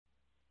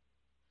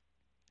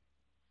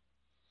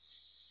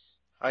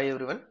Hi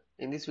everyone.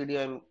 In this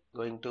video, I'm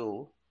going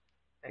to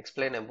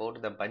explain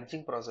about the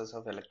bunching process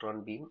of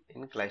electron beam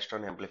in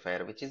Klystron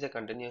amplifier, which is a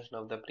continuation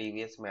of the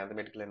previous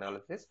mathematical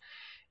analysis.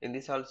 In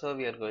this also,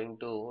 we are going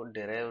to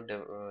derive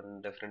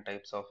different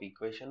types of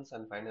equations,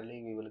 and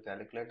finally, we will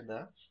calculate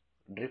the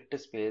drift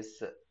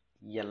space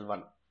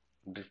L1.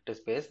 Drift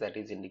space that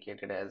is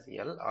indicated as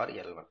L or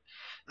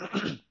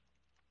L1.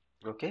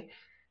 Okay.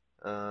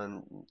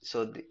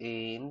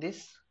 In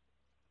this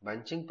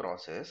bunching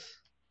process,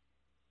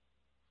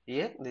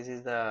 here, this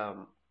is the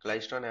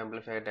Klystron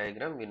amplifier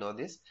diagram. We know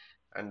this,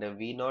 and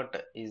V naught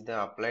is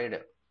the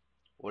applied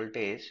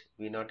voltage.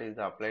 V naught is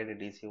the applied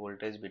DC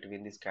voltage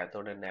between this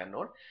cathode and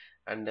anode,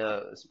 and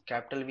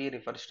capital V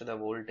refers to the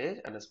voltage,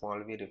 and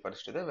small v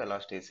refers to the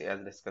velocity,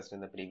 as discussed in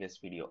the previous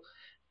video.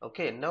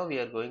 Okay, now we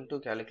are going to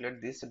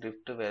calculate this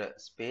drift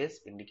space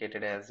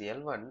indicated as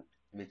L1,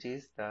 which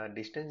is the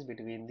distance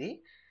between the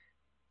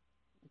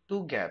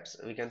two gaps.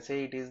 We can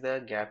say it is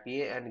the gap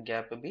A and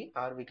gap B,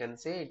 or we can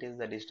say it is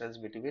the distance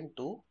between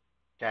two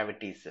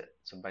cavities.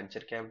 So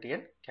buncher cavity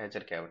and catcher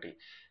cavity.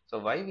 So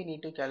why we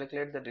need to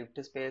calculate the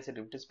drift space?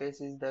 Drift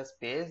space is the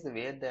space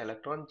where the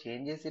electron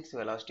changes its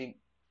velocity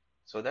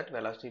so that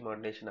velocity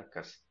modulation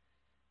occurs.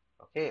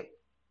 Okay.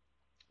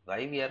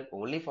 Why we are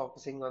only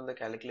focusing on the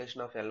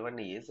calculation of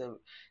L1 is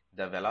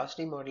the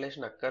velocity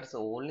modulation occurs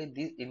only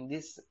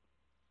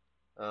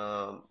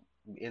uh,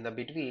 in the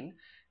between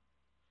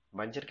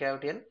buncher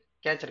cavity and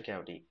catcher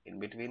cavity. In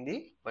between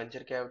the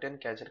buncher cavity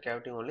and catcher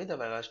cavity only the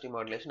velocity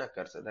modulation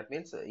occurs. That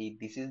means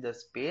this is the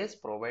space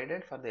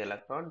provided for the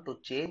electron to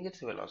change its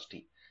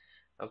velocity.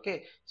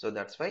 Okay, so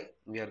that's why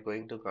we are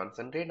going to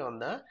concentrate on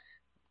the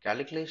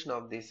calculation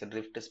of this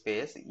drift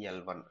space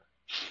L1.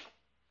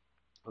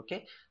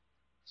 Okay,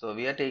 so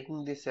we are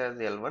taking this as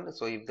L1.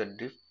 So if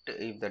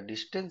the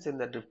distance in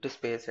the drift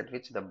space at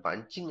which the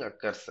bunching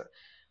occurs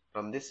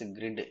from this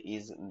grid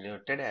is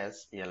noted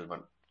as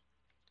L1.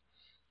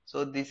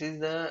 So this is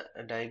the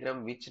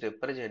diagram which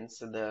represents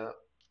the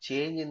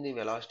change in the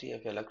velocity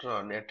of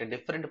electron at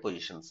different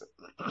positions.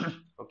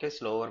 Okay,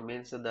 slower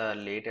means the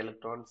late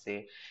electron,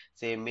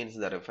 same means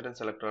the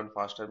reference electron,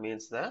 faster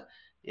means the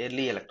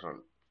early electron.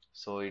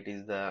 So it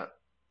is the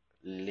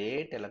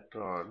late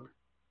electron,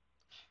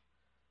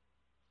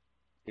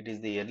 it is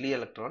the early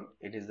electron,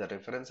 it is the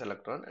reference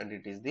electron, and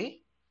it is the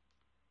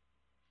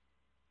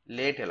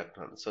late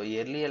electron. So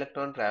early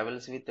electron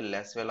travels with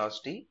less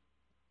velocity.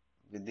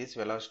 With this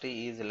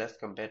velocity is less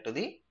compared to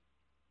the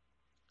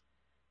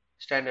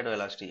standard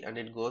velocity, and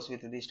it goes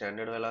with the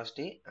standard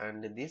velocity,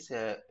 and this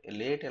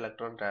late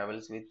electron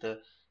travels with the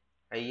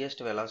highest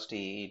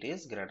velocity, it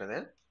is greater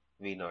than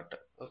V naught.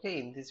 Okay,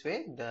 in this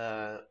way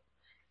the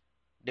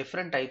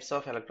different types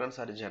of electrons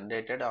are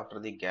generated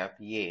after the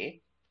gap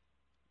A,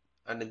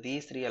 and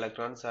these three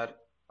electrons are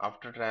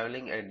after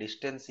traveling a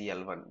distance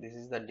L1. This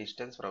is the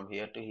distance from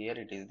here to here.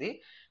 It is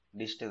the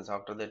distance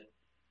after the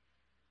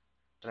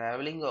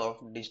traveling of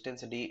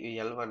distance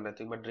L1,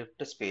 nothing but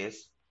drift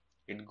space.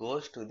 It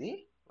goes to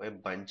the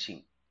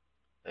bunching.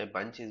 A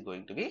bunch is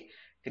going to be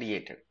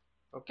created.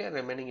 Okay,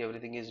 remaining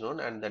everything is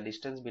known, and the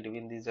distance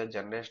between these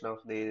generation of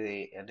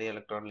the early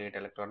electron, late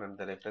electron, and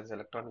the reference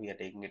electron, we are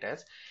taking it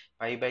as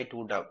pi by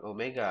 2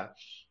 omega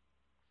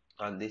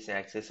on this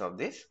axis of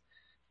this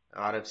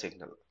RF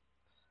signal.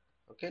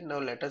 Okay, now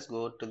let us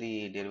go to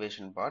the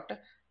derivation part.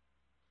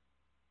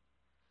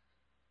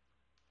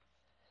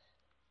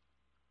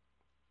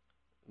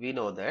 We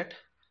know that,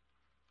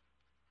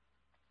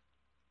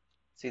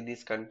 see,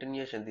 this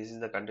continuation, this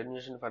is the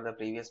continuation for the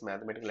previous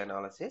mathematical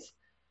analysis.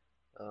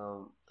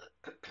 Um,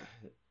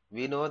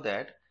 we know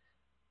that,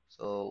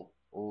 so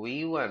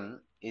V1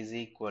 is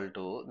equal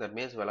to, that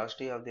means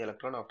velocity of the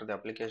electron after the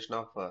application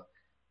of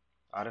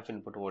RF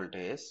input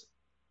voltage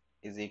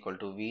is equal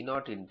to V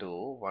naught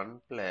into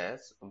 1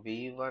 plus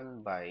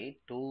V1 by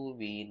 2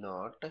 V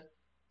naught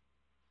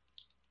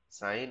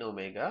sine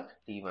omega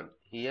T1.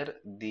 Here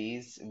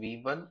these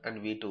V1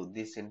 and V2,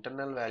 these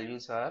internal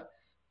values are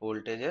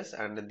voltages,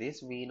 and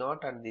this V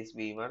naught and this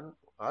V1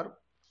 are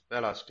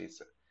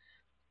velocities.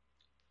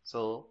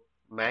 So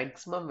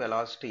maximum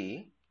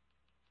velocity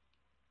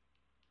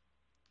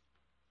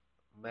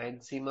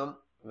and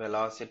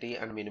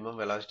minimum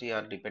velocity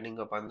are depending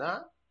upon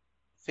the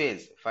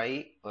phase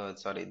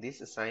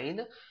this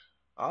sine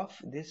of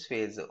this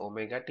phase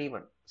omega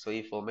t1. So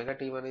if omega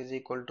t1 is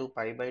equal to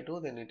pi by 2,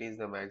 then it is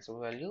the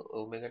maximum value.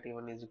 Omega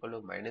t1 is equal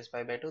to minus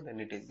pi by 2, then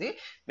it is the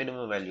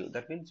minimum value.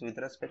 That means with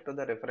respect to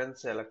the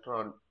reference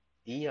electron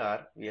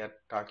er, we are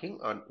taking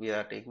on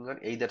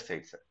either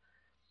sides.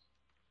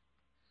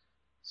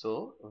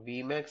 So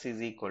Vmax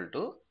is equal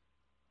to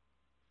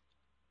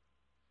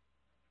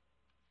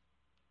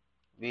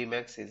V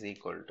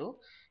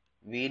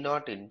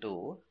naught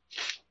into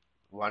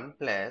 1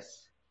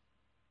 plus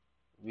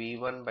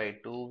V1 by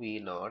 2 V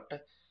naught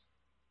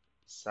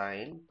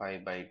sine pi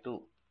by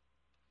 2,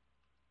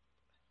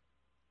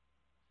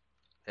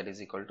 that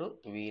is equal to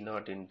V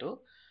naught into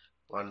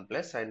 1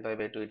 plus sine pi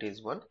by 2, it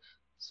is 1.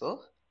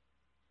 So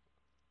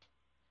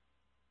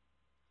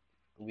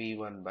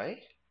V1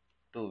 by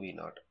 2 V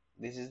naught.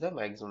 This is the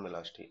maximum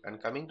velocity.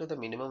 And coming to the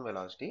minimum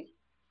velocity,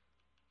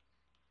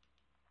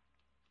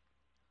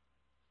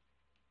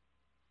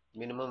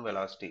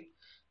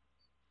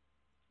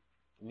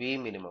 V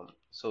minimum.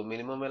 So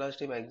minimum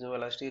velocity, maximum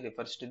velocity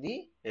refers to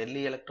the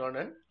early electron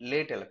and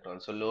late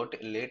electron. So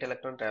late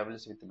electron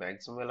travels with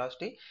maximum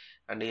velocity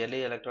and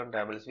early electron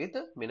travels with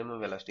minimum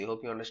velocity.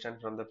 Hope you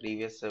understand from the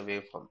previous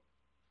waveform.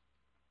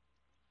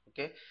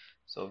 Okay.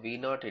 So V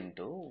naught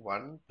into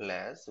 1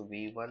 plus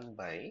V1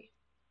 by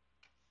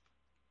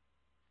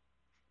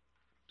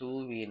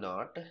 2 V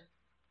naught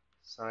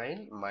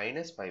sine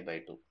minus pi by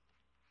 2.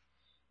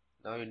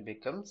 Now it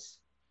becomes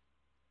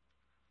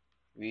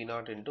V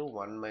naught into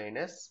 1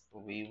 minus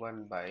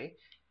V1 by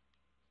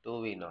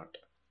 2 V naught.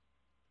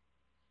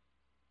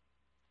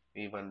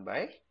 V1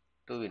 by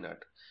 2 V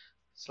naught.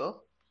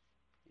 So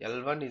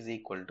L1 is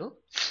equal to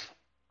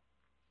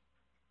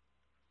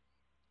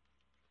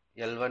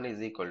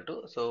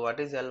so what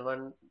is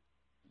L1?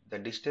 The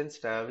distance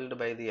traveled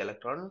by the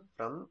electron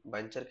from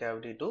buncher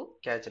cavity to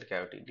catcher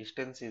cavity.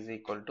 Distance is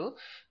equal to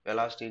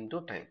velocity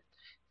into time.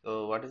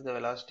 So what is the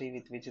velocity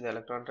with which the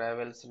electron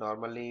travels?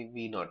 Normally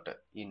V naught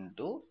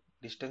into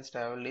distance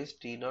traveled is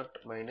T naught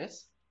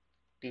minus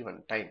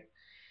T1,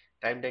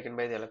 time taken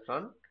by the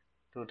electron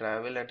to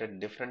travel at a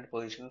different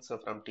positions, so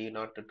from T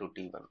naught to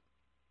T1.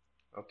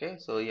 Okay,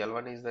 so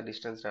L1 is the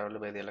distance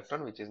traveled by the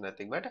electron, which is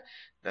nothing but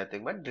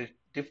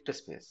drift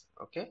space.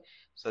 Okay,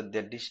 so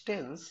the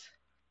distance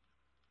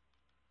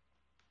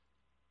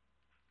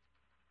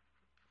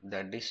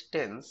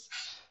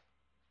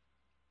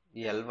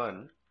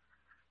L1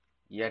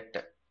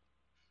 at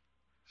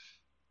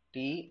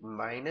T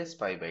minus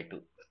pi by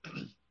 2.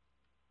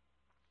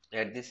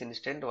 At this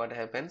instant, what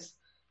happens?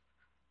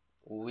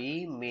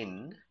 V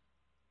min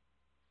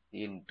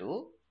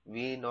into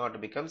V naught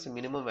becomes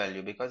minimum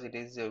value, because it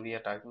is we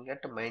are talking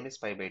at minus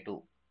pi by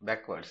 2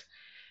 backwards,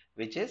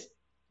 which is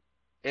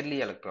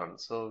early electron.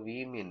 So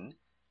V min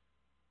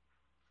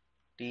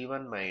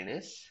T1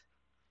 minus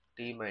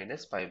T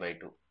minus pi by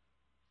 2.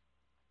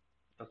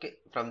 Okay,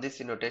 from this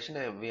notation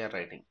we are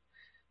writing.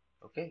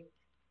 Okay,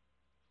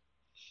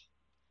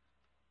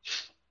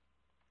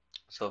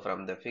 so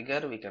from the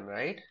figure we can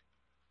write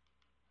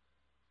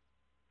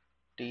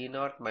T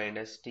naught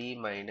minus T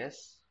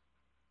minus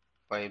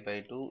pi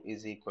by 2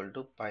 is equal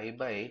to pi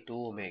by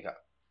 2 omega.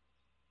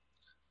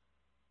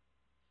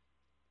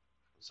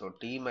 So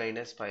T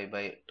minus pi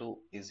by 2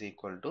 is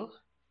equal to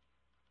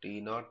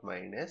T naught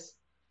minus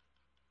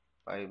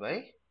pi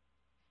by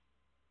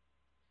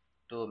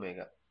 2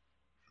 omega.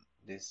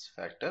 This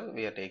factor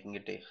we are taking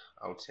it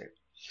outside.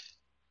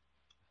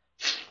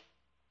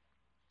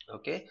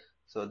 Okay,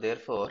 so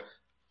therefore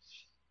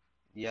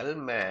L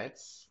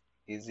max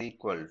is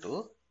equal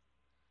to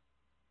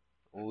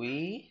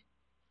V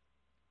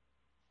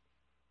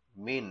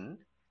min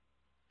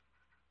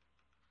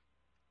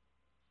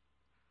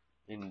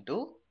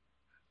into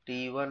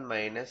T1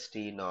 minus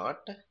T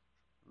naught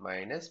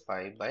minus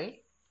pi by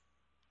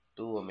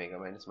 2 omega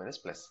minus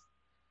plus.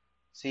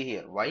 See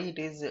here, why it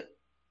is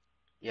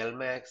L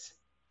max?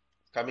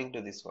 Coming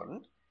to this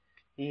one,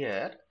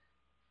 here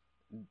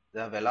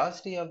the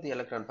velocity of the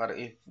electron, for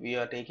if we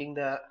are taking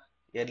the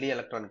early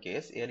electron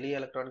case,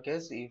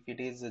 if it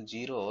is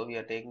 0, we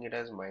are taking it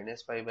as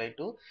minus pi by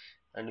 2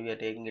 and we are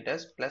taking it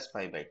as plus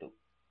pi by 2.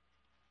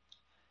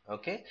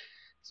 Okay,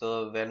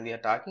 so when we are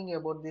talking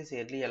about this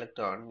early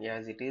electron,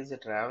 as it is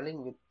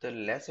traveling with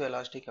less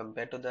velocity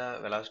compared to the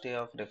velocity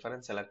of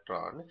reference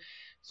electron,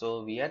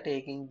 so we are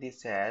taking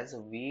this as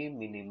V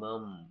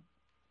minimum.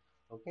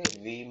 Okay,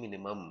 V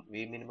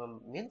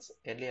minimum means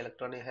early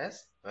electron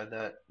has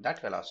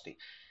that velocity,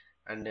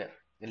 and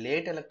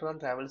late electron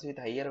travels with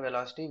higher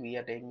velocity, we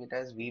are taking it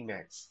as V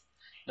max.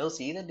 Now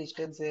see the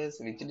distances,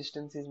 which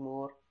distance is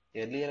more?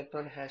 Early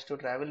electron has to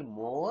travel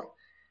more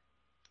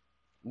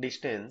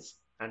distance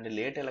and the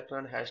late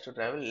electron has to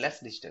travel less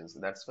distance.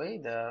 That's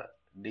why the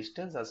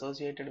distance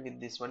associated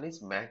with this one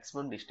is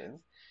maximum distance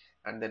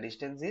and the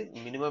distance is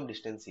minimum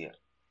distance here.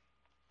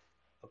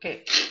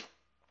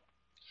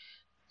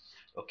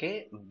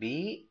 Okay,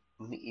 B,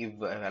 if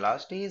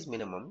velocity is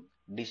minimum,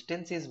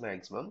 distance is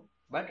maximum,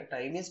 but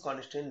time is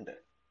constant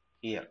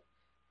here.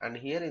 And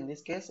here in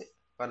this case,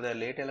 for the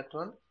late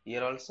electron,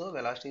 here also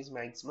velocity is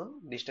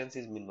maximum, distance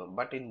is minimum.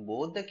 But in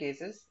both the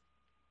cases,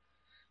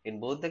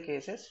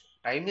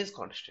 time is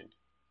constant.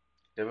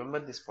 Remember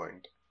this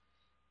point.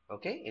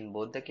 Okay, in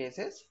both the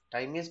cases,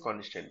 time is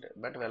constant,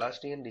 but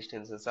velocity and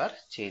distances are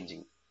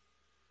changing.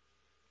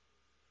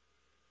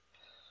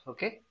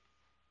 Okay.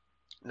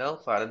 Now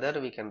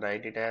further we can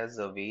write it as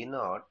V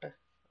naught.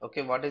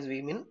 Okay, what is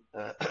V min?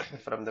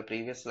 From the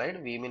previous slide,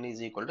 V min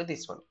is equal to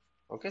this one.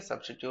 Okay,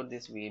 substitute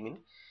this V min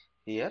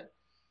here.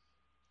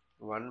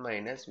 1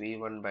 minus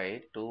V1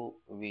 by 2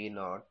 V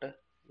naught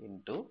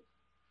into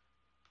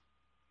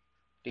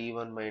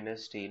T1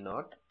 minus T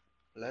naught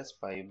plus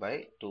pi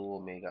by 2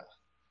 omega.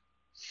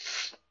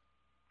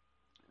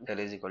 That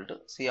is equal to,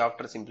 see,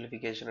 after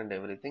simplification and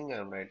everything, I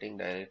am writing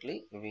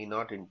directly V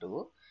naught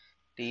into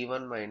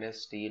T1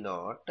 minus T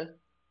naught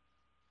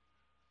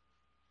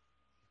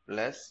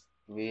plus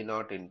V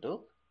naught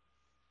into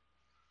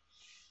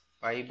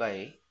pi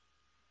by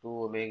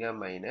 2 omega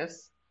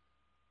minus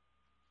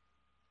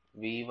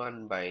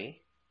V1 by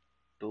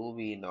 2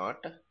 V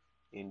naught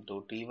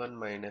into T1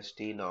 minus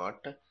T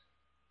naught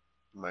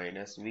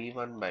minus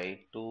V1 by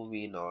 2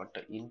 V naught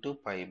into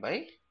pi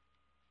by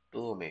 2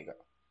 omega.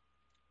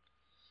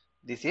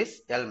 This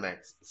is L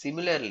max.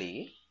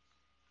 Similarly,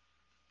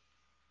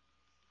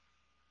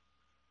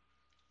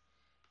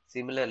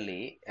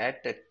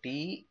 at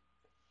T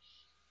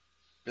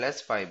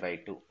plus pi by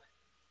 2,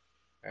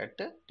 at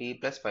T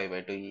plus pi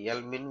by 2,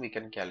 L min we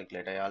can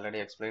calculate. I already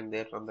explained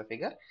there from the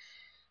figure.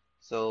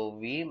 So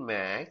V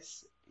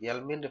max,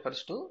 L min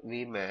refers to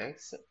V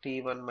max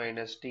T1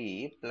 minus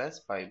T plus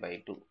pi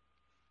by 2.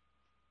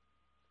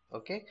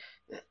 Okay.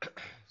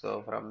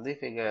 So from the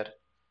figure,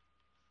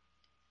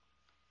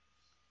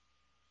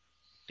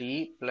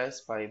 T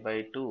plus pi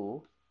by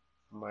 2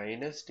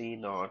 minus T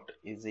naught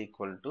is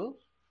equal to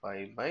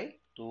pi by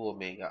 2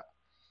 omega.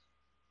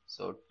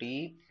 So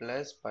T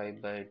plus pi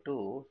by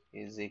 2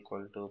 is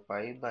equal to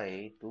pi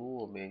by 2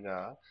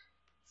 omega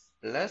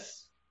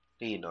plus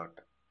T naught.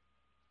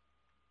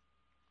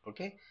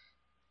 Okay.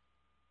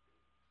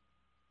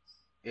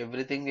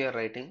 Everything we are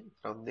writing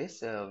from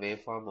this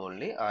waveform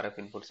only, RF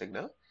input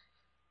signal.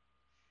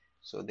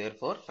 So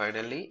therefore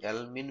finally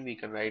L min we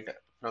can write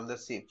from the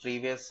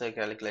previous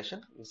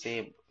calculation,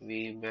 same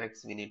V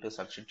max we need to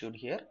substitute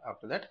here.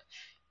 After that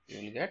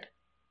we will get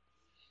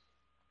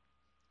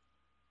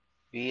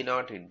V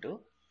naught into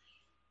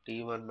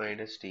T1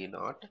 minus T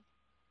naught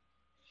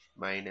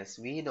minus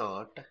V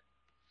naught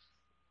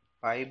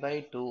pi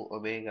by 2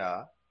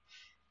 omega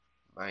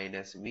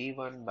minus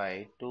V1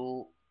 by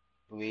 2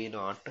 V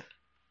naught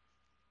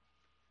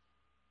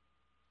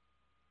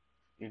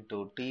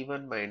into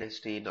T1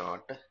 minus T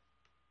naught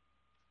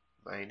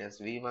minus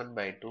V1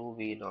 by 2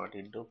 V naught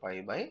into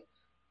pi by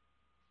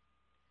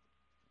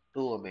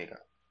 2 omega.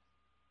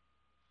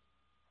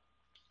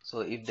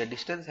 So if the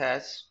distance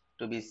has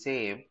to be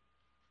same,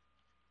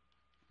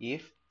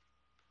 if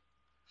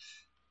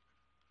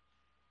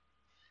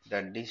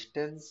the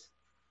distance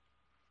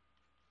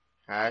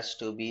has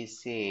to be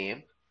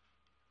same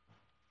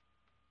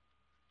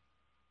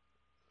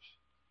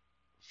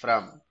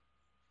from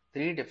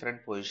three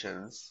different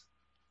positions,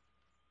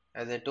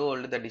 as I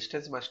told, the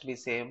distance must be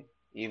same,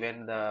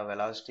 even the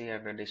velocity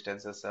and the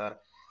distances are,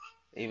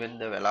 even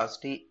the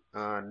velocity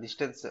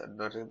distance,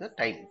 not the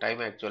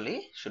time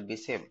actually should be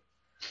same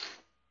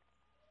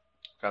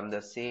from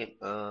the same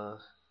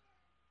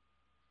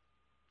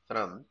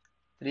from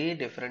three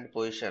different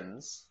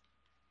positions.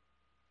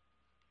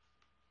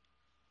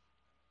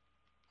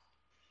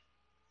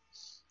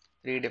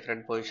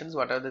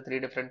 What are the three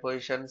different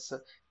positions?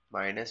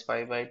 Minus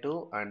pi by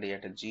 2 and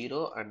at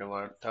 0, and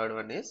third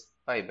one is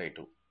pi by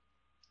 2.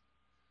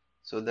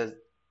 So the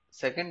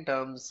second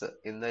terms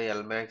in the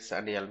L max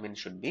and L min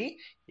should be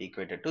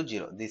equated to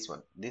 0.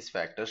 This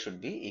factor should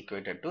be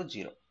equated to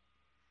 0.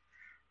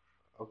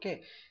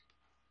 Okay.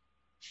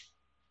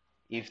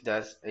 If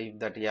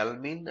that L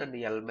min and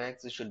L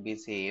max should be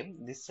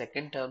same, this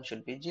second term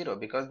should be 0,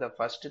 because the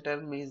first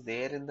term is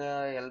there in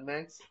the L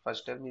max,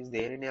 first term is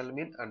there in L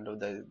min, and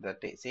the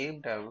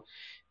same term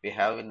we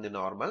have in the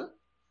normal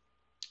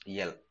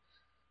L.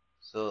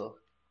 So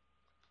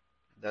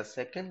the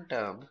second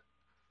term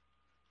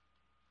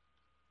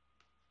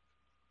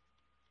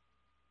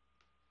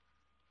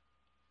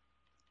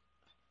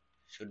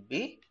should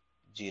be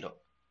 0.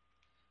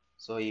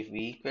 So if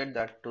we equate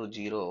that to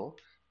 0,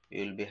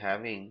 we will be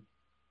having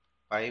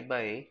pi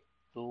by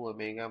 2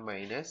 omega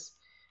minus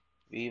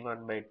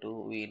V1 by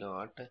 2 V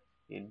naught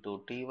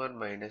into T1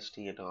 minus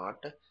T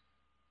naught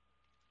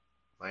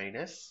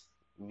minus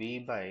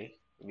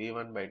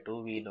V1 by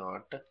 2 V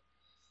naught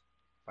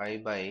pi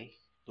by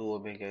 2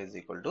 omega is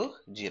equal to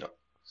 0.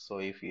 So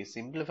if you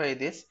simplify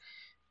this,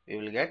 we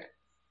will get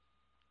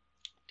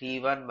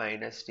T1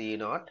 minus T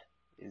naught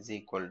is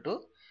equal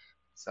to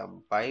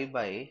some pi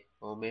by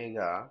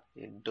omega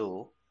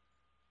into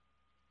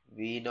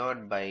V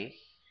naught by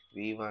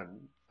V1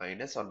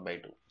 minus 1 by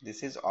 2.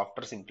 This is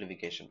after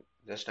simplification.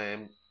 Just I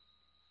am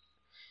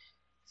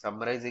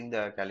summarizing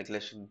the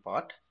calculation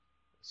part.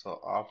 So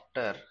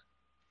after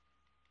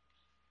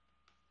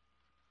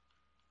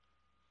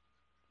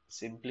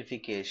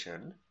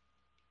simplification,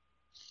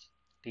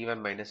 T1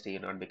 minus T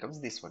naught becomes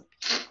this one.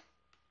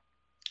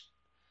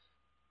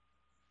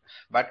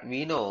 But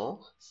we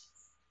know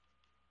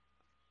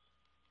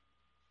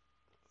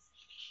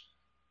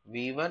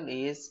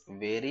V1 is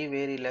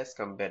very less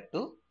compared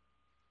to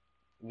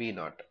V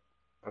naught.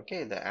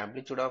 Okay, the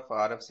amplitude of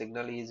RF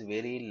signal is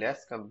very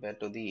less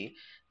compared to the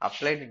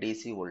applied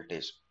DC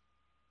voltage.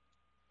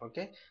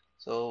 Okay,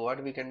 so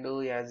what we can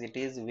do, as it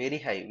is very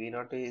high, V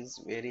naught is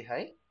very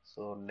high,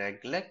 so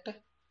neglect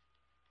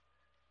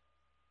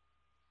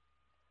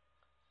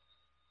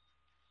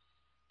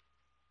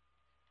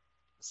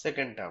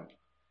second term.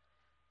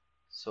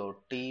 So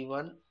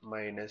T1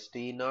 minus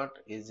T naught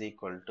is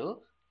equal to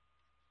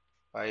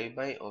pi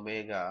by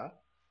omega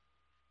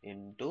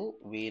into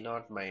V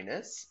naught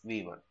minus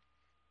V1.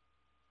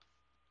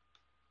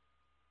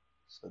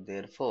 So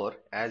therefore,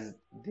 as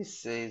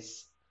this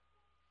is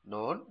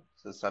known,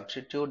 so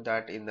substitute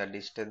that in the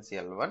distance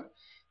L1.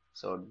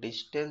 So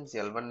distance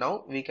L1,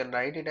 now we can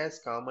write it as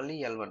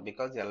commonly L1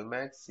 because L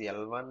max,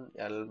 L1,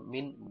 L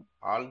min,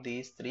 all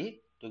these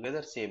three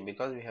together same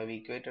because we have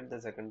equated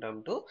the second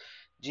term to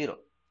 0.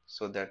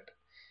 So that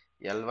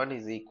L1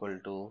 is equal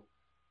to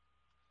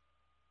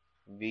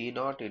V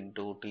naught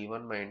into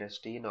T1 minus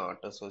T naught.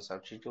 So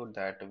substitute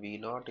that V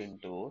naught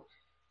into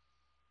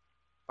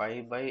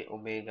pi by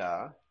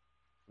omega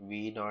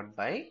V naught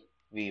by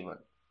V1.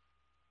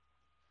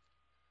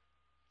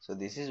 So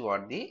this is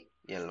what the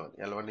L1.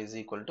 L1 is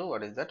equal to,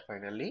 what is that?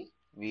 Finally,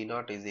 V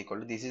naught is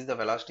equal to, this is the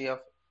velocity of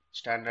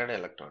standard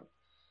electron,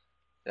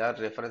 or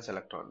reference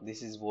electron.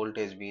 This is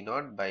voltage V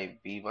naught by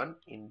V1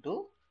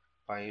 into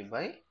pi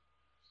by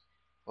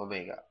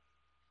omega.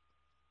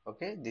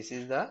 Okay, this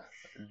is the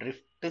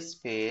drift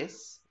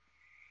space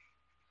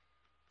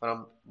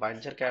from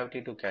buncher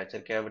cavity to catcher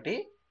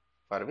cavity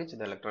for which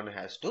the electron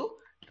has to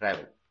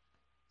travel.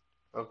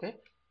 Okay.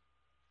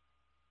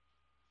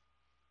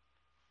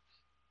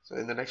 So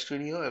in the next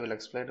video, I will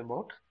explain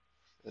about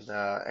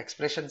the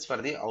expressions for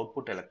the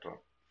output electron,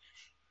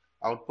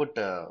 output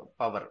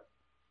power.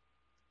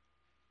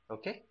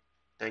 Okay.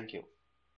 Thank you.